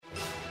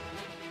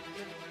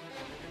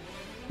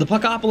The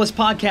Puckopolis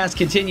podcast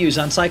continues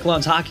on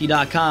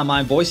CyclonesHockey.com.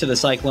 I'm voice of the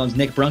Cyclones,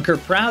 Nick Brunker,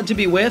 proud to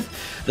be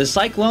with the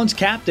Cyclones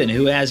captain,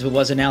 who, as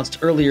was announced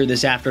earlier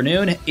this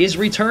afternoon, is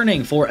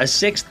returning for a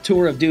 6th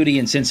tour of duty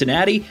in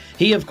Cincinnati.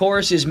 He, of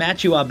course, is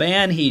Mathieu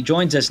Aubin. He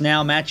joins us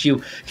now.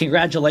 Mathieu,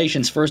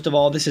 congratulations. First of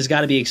all, this has got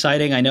to be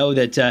exciting. I know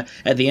that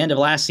at the end of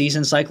last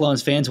season,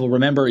 Cyclones fans will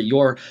remember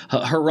your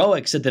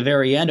heroics at the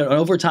very end, an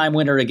overtime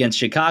winner against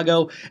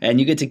Chicago, and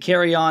you get to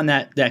carry on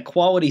that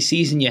quality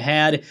season you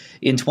had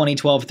in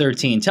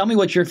 2012-13. Tell me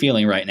what you're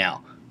feeling right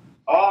now.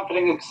 I'm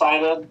feeling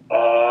excited.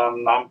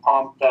 I'm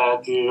pumped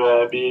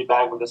to be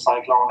back with the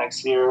Cyclone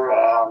next year.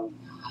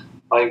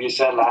 Like you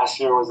said, last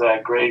year was a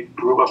great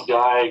group of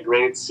guys,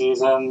 great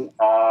season.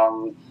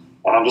 And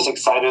I'm just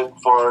excited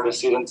for the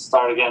season to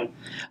start again.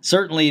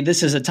 Certainly,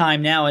 this is a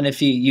time now, and if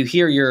you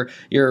hear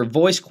your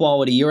voice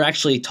quality, you're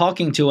actually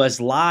talking to us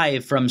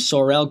live from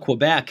Sorel,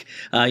 Quebec,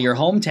 your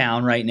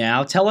hometown right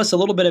now. Tell us a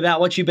little bit about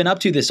what you've been up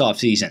to this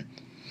offseason.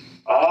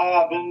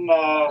 I've been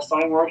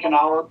starting working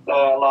out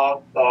a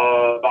lot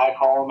back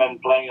home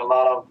and playing a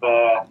lot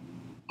of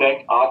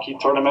deck hockey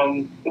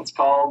tournament, it's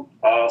called.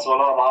 So a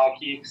lot of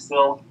hockey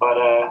still,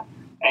 but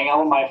hanging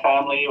out with my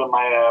family, with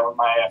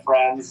my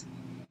friends,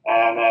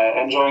 and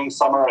enjoying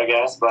summer, I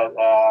guess. But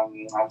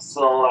I'm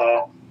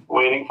still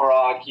waiting for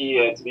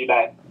hockey to be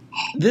back.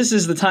 This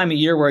is the time of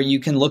year where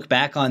you can look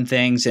back on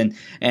things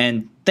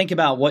and think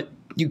about what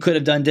you could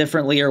have done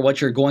differently or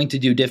what you're going to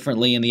do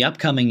differently in the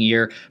upcoming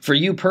year. For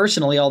you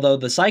personally, although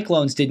the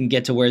Cyclones didn't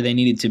get to where they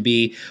needed to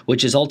be,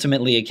 which is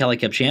ultimately a Kelly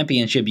Cup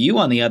championship, you,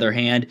 on the other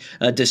hand,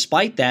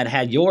 despite that,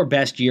 had your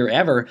best year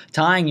ever,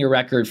 tying your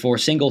record for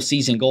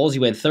single-season goals.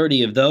 You had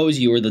 30 of those.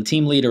 You were the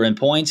team leader in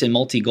points in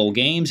multi-goal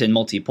games and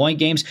multi-point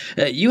games.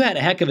 You had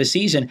a heck of a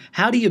season.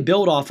 How do you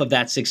build off of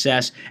that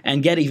success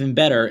and get even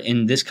better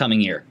in this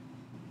coming year?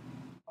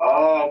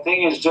 I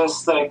think it's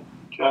just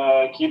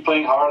keep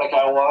playing hard like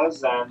I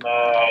was, and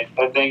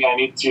I think I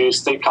need to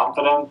stay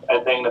confident. I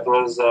think that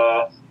was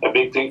a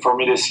big thing for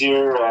me this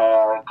year.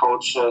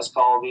 Coach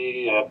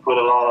Scaldi put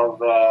a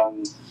lot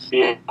of he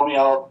helped me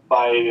out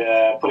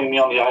by putting me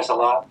on the ice a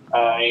lot,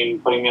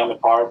 putting me on the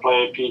power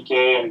play,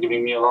 PK, and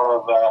giving me a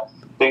lot of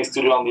things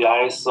to do on the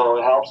ice. So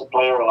it helps a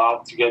player a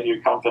lot to get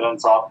your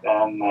confidence up,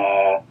 and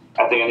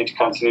I think I need to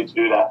continue to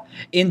do that.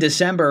 In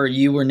December,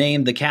 you were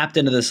named the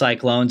captain of the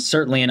Cyclones.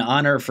 Certainly an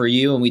honor for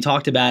you, and we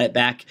talked about it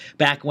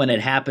back when it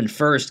happened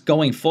first.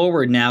 Going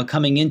forward now,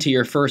 coming into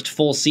your first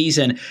full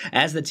season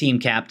as the team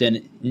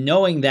captain,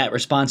 knowing that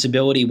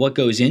responsibility, what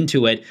goes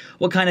into it,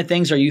 what kind of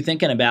things are you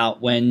thinking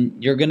about when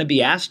you're going to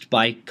be asked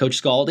by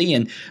Coach Scaldi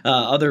and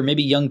other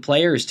maybe young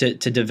players to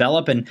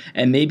develop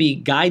and maybe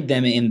guide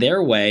them in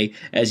their way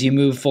as you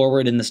move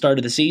forward in the start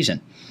of the season?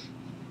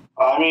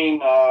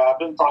 I've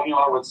been talking a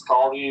lot with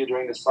Scaldi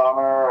during the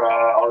summer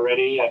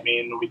already.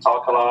 We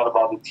talk a lot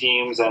about the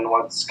teams and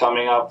what's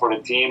coming up for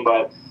the team,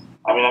 but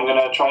I'm going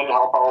to try to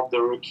help out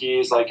the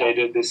rookies like I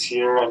did this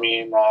year.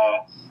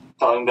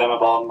 Telling them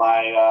about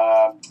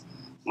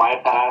my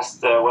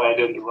past, what I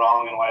did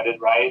wrong and what I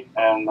did right,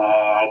 and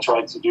I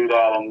tried to do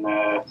that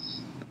and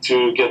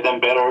to get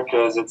them better,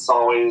 because it's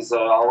always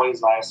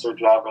nicer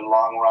to have a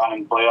long run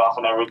in playoff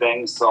and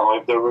everything. So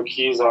if the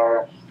rookies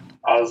are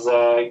as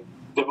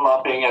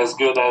developing as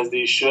good as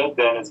they should,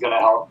 then it's going to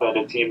help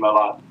the team a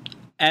lot.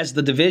 As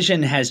the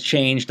division has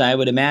changed, I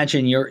would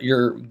imagine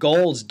your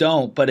goals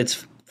don't, but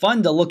it's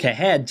fun to look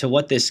ahead to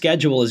what this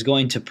schedule is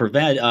going to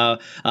provide,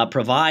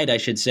 I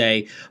should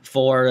say,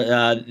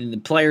 for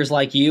players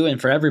like you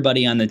and for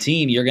everybody on the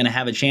team. You're going to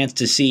have a chance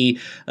to see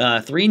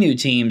 3 new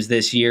teams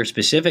this year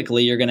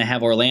specifically. You're going to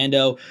have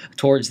Orlando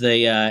towards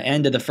the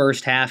end of the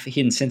first half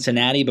in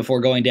Cincinnati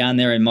before going down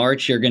there in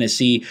March. You're going to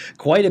see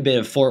quite a bit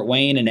of Fort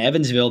Wayne and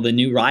Evansville, the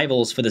new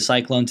rivals for the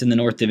Cyclones in the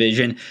North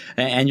Division.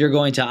 And you're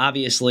going to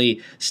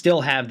obviously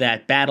still have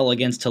that battle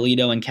against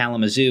Toledo and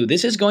Kalamazoo.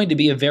 This is going to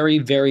be a very,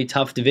 very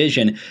tough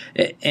division.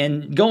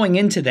 And going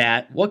into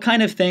that, what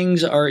kind of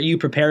things are you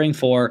preparing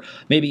for,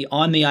 maybe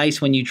on the ice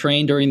when you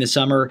train during the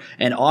summer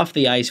and off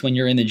the ice when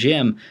you're in the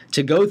gym,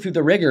 to go through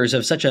the rigors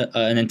of such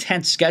an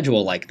intense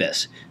schedule like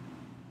this?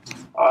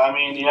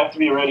 You have to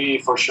be ready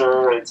for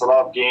sure. It's a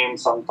lot of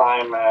games.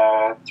 Sometimes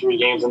 3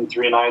 games in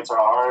 3 nights are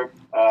hard,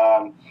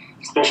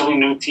 especially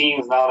new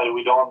teams now that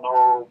we don't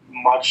know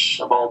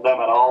much about them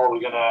at all.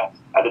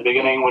 At the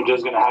beginning, we're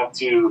just going to have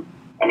to,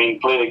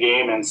 play the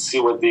game and see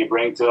what they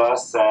bring to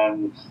us,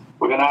 and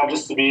we're going to have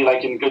just to be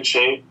in good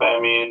shape.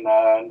 In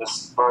the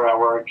summer I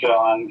work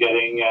on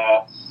getting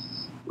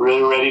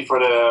really ready for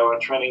the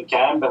training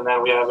camp, and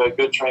then we have a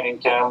good training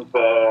camp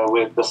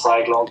with the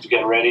Cyclones to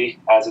get ready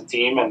as a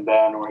team, and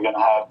then we're going to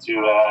have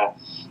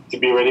to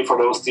be ready for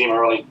those teams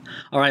early.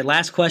 All right,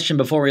 last question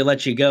before we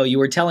let you go. You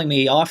were telling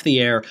me off the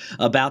air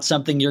about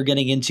something you're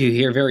getting into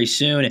here very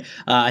soon.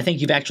 I think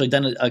you've actually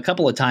done it a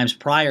couple of times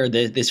prior,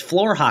 this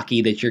floor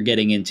hockey that you're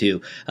getting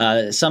into.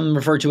 Some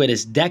refer to it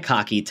as deck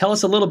hockey. Tell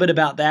us a little bit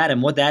about that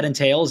and what that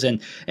entails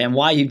and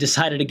why you've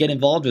decided to get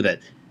involved with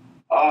it.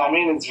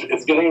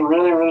 It's getting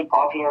really, really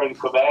popular in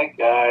Quebec.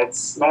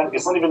 It's not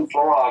even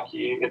floor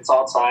hockey. It's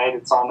outside.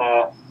 It's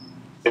on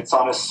it's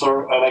on a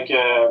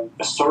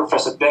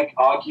surface, a deck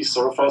hockey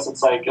surface.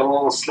 It's like a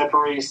little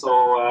slippery.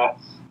 So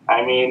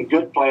I mean,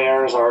 good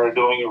players are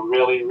doing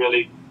really,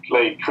 really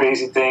like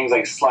crazy things,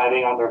 like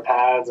sliding on their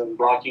pads and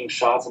blocking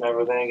shots and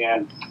everything.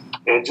 And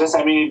it just,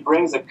 I mean, it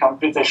brings the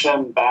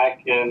competition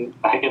back in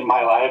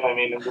my life. I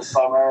mean, in the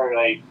summer,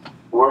 like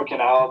working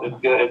out,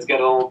 it's get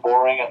a little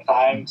boring at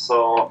times.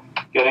 So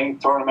getting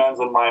tournaments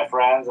with my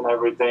friends and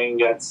everything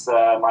gets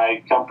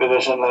my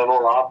competition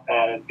level up,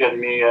 and it getting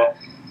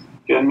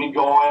me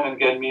going and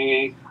getting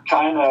me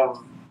kind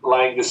of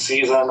like the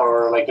season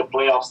or like a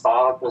playoff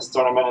style. This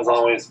tournament is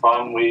always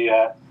fun. We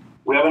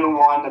haven't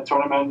won a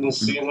tournament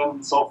this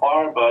season so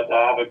far, but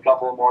I have a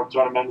couple more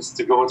tournaments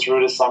to go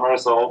through this summer,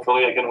 so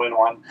hopefully I can win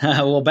one.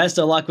 Well, best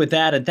of luck with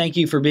that, and thank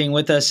you for being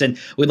with us, and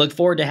we look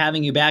forward to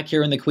having you back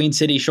here in the Queen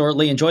City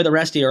shortly. Enjoy the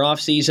rest of your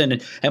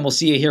off-season, and we'll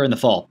see you here in the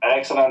fall.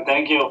 Excellent.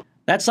 Thank you.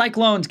 That's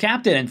Cyclones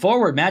captain and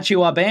forward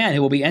Mathieu Aubin,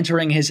 who will be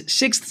entering his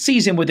 6th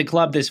season with the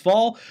club this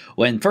fall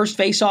when First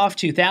Face-Off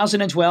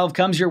 2012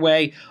 comes your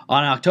way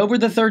on October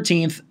the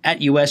 13th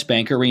at US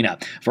Bank Arena.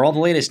 For all the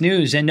latest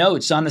news and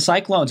notes on the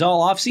Cyclones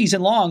all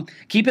off-season long,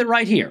 keep it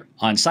right here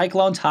on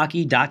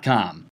CyclonesHockey.com.